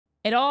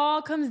It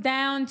all comes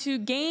down to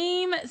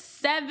Game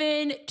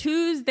 7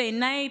 Tuesday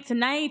night.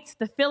 Tonight,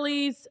 the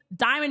Phillies,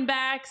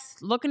 Diamondbacks,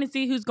 looking to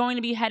see who's going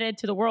to be headed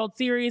to the World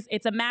Series.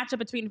 It's a matchup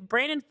between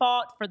Brandon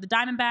Pfaadt for the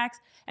Diamondbacks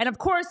and, of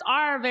course,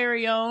 our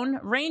very own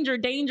Ranger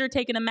Danger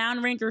taking the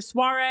mound, Ranger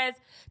Suarez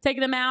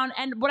taking the mound.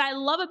 And what I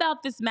love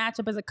about this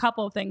matchup is a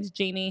couple of things,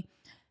 Jamie.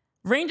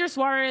 Ranger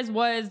Suarez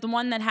was the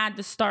one that had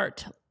to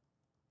start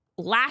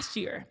last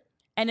year,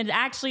 and it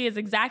actually is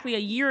exactly a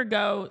year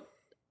ago.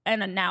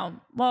 And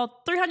now,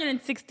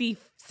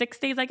 366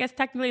 days, I guess,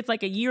 technically. It's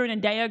like a year and a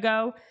day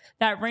ago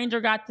that Ranger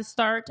got the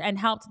start and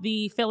helped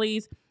the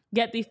Phillies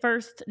get the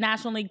first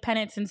National League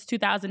pennant since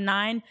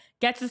 2009.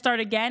 Gets to start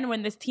again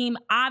when this team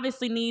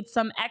obviously needs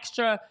some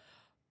extra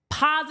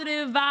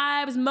positive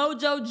vibes,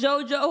 mojo,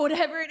 jojo,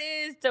 whatever it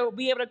is, to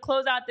be able to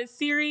close out this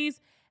series.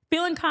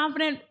 Feeling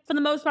confident for the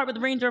most part with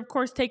the Ranger, of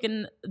course,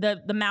 taking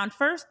the mound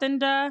first.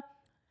 And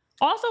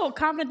also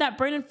confident that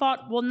Brandon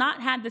Pfaadt will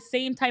not have the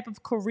same type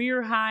of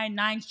career-high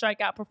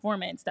 9-strikeout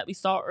performance that we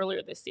saw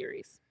earlier this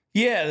series.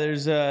 Yeah,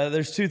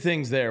 there's two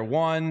things there.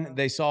 One,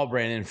 they saw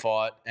Brandon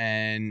Pfaadt,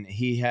 and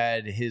he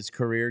had his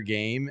career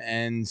game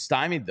and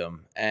stymied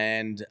them.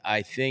 And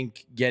I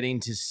think getting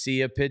to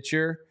see a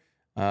pitcher,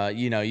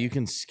 you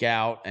can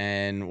scout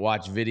and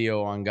watch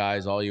video on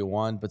guys all you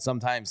want, but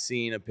sometimes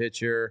seeing a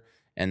pitcher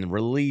and the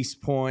release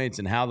points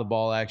and how the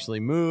ball actually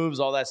moves,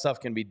 all that stuff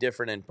can be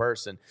different in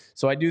person.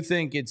 So I do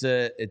think it's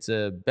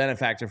a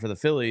benefactor for the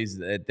Phillies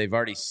that they've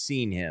already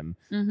seen him.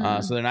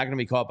 So they're not going to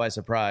be caught by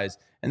surprise.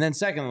 And then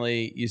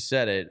secondly, you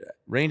said it,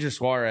 Ranger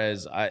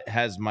Suarez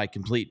has my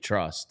complete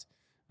trust.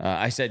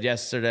 I said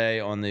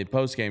yesterday on the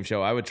postgame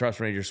show, I would trust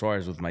Ranger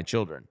Suarez with my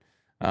children.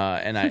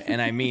 And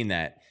I mean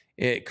that.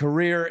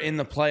 Career in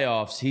the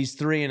playoffs, he's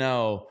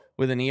 3-0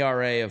 with an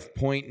ERA of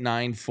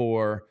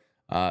 .94,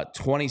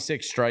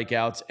 26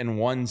 strikeouts and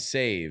 1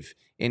 save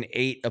in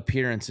 8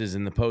 appearances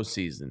in the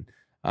postseason.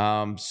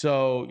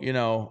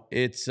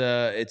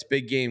 It's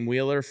big game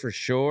Wheeler for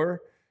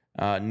sure.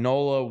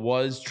 Nola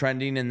was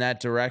trending in that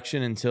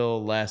direction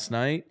until last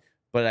night,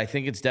 but I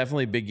think it's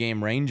definitely big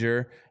game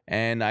Ranger.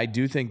 And I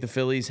do think the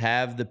Phillies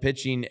have the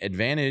pitching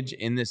advantage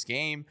in this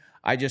game.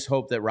 I just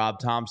hope that Rob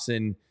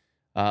Thompson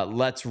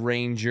lets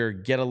Ranger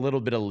get a little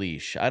bit of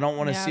leash. I don't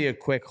want to see a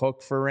quick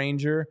hook for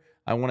Ranger.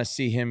 I want to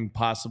see him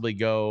possibly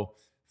go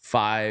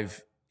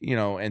 5,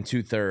 and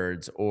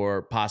 2/3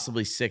 or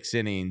possibly 6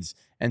 innings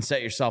and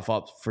set yourself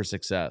up for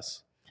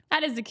success.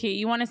 That is the key.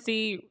 You want to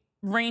see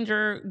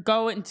Ranger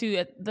go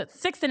into the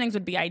 6 innings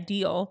would be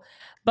ideal,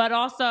 but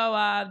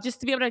also just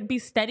to be able to be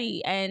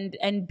steady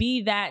and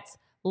be that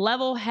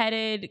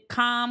level-headed,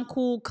 calm,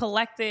 cool,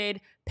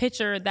 collected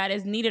pitcher that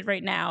is needed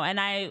right now. And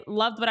I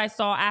loved what I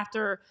saw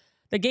after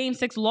the Game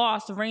 6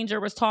 loss. Ranger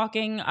was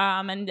talking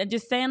and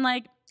just saying,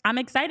 like, I'm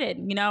excited.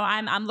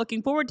 I'm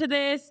looking forward to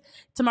this.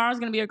 Tomorrow's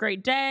going to be a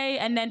great day.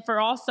 And then for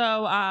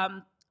also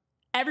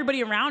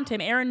everybody around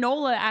him, Aaron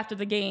Nola after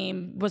the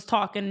game was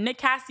talking, Nick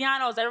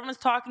Castellanos, everyone was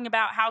talking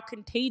about how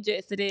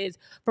contagious it is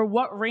for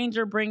what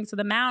Ranger brings to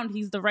the mound.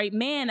 He's the right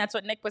man. That's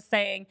what Nick was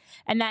saying.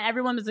 And that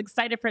everyone was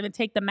excited for him to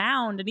take the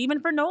mound. And even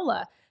for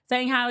Nola,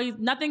 saying how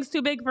nothing's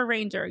too big for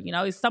Ranger.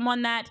 He's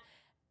someone that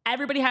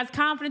everybody has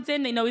confidence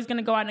in. They know he's going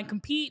to go out and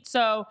compete.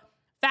 So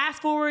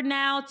fast forward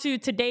now to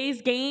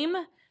today's game.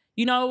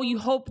 You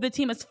hope the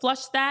team has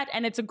flushed that,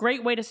 and it's a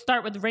great way to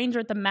start with Ranger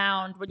at the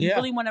mound when you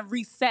really want to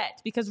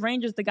reset, because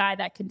Ranger's the guy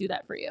that can do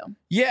that for you.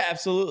 Yeah,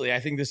 absolutely. I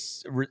think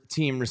this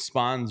team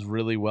responds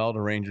really well to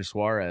Ranger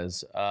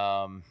Suarez.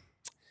 And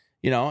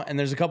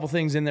there's a couple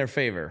things in their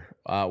favor.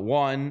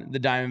 One, the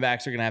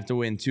Diamondbacks are going to have to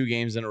win 2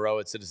 games in a row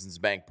at Citizens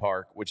Bank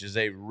Park, which is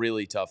a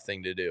really tough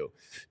thing to do.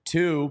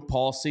 2,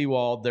 Paul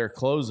Sewald, their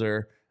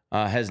closer,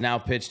 has now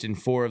pitched in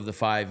 4 of the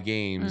 5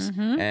 games,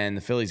 and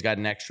the Phillies got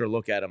an extra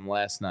look at him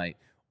last night,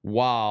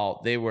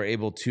 while they were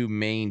able to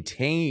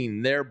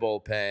maintain their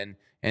bullpen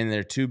and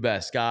their 2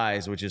 best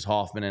guys, which is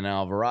Hoffman and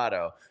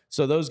Alvarado.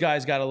 So those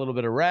guys got a little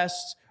bit of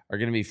rest, are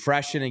going to be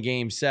fresh in a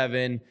Game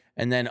 7.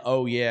 And then,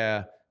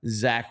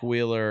 Zach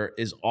Wheeler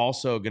is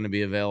also going to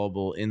be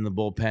available in the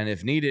bullpen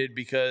if needed,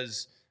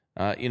 because,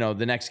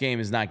 the next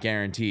game is not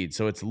guaranteed.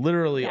 So it's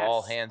literally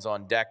all hands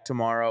on deck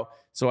tomorrow.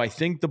 So I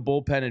think the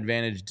bullpen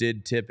advantage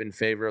did tip in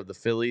favor of the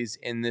Phillies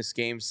in this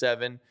Game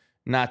 7.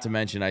 Not to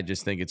mention, I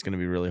just think it's going to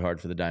be really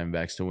hard for the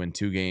Diamondbacks to win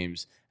 2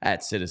 games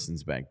at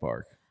Citizens Bank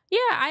Park. Yeah,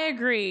 I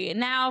agree.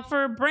 Now,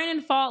 for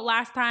Brandon Pfaadt,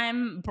 last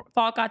time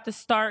Pfaadt got the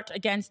start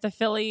against the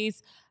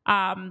Phillies,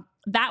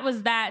 that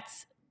was that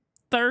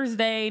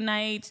Thursday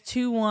night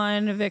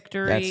 2-1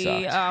 victory,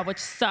 which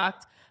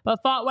sucked. But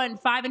Pfaadt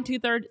went 5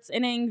 2/3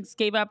 innings,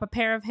 gave up a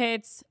pair of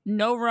hits,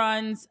 no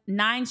runs,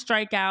 9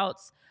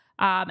 strikeouts.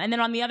 And then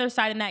on the other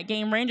side in that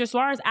game, Ranger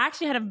Suarez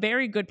actually had a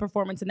very good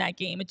performance in that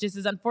game. It just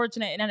is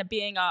unfortunate it ended up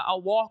being a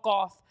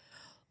walk-off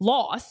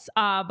loss.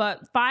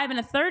 But 5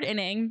 1/3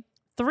 inning,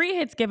 3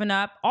 hits given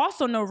up,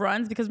 also no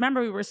runs, because remember,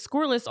 we were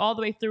scoreless all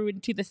the way through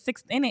into the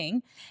 6th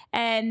inning.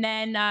 And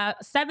then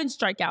 7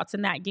 strikeouts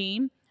in that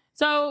game.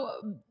 So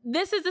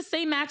this is the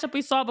same matchup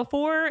we saw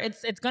before.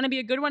 It's going to be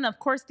a good one. Of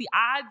course, the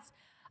odds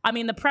I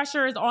mean, the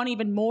pressure is on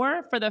even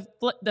more for the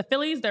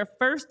Phillies, their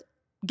first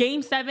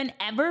Game 7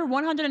 ever,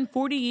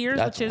 140 years,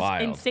 That's which is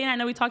wild. insane. I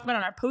know we talked about it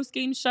on our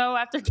post-game show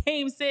after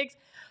Game 6.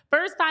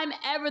 First time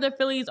ever the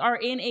Phillies are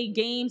in a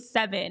Game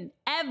 7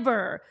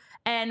 ever.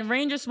 And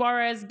Ranger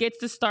Suarez gets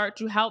to start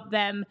to help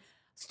them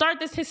start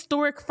this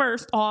historic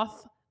first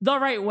off the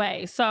right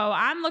way. So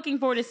I'm looking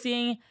forward to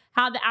seeing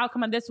how the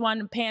outcome of this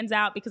one pans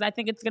out, because I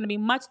think it's going to be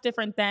much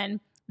different than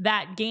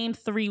that Game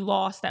 3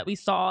 loss that we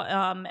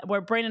saw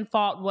where Brandon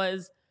Pfaadt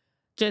was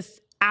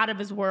just out of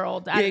his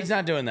world. Yeah, he's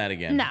not doing that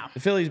again. No.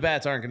 The Phillies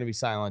bats aren't going to be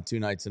silent 2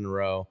 nights in a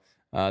row.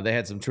 They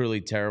had some truly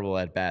terrible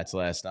at-bats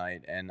last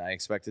night, and I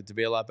expect it to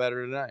be a lot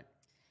better tonight.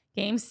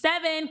 Game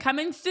 7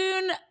 coming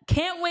soon.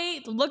 Can't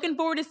wait. Looking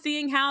forward to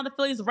seeing how the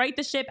Phillies right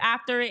the ship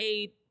after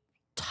a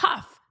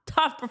tough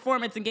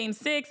performance in Game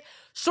 6.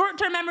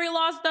 Short-term memory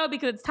loss, though,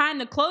 because it's time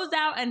to close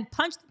out and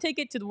punch the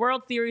ticket to the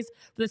World Series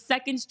for the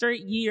second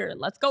straight year.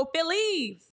 Let's go, Phillies!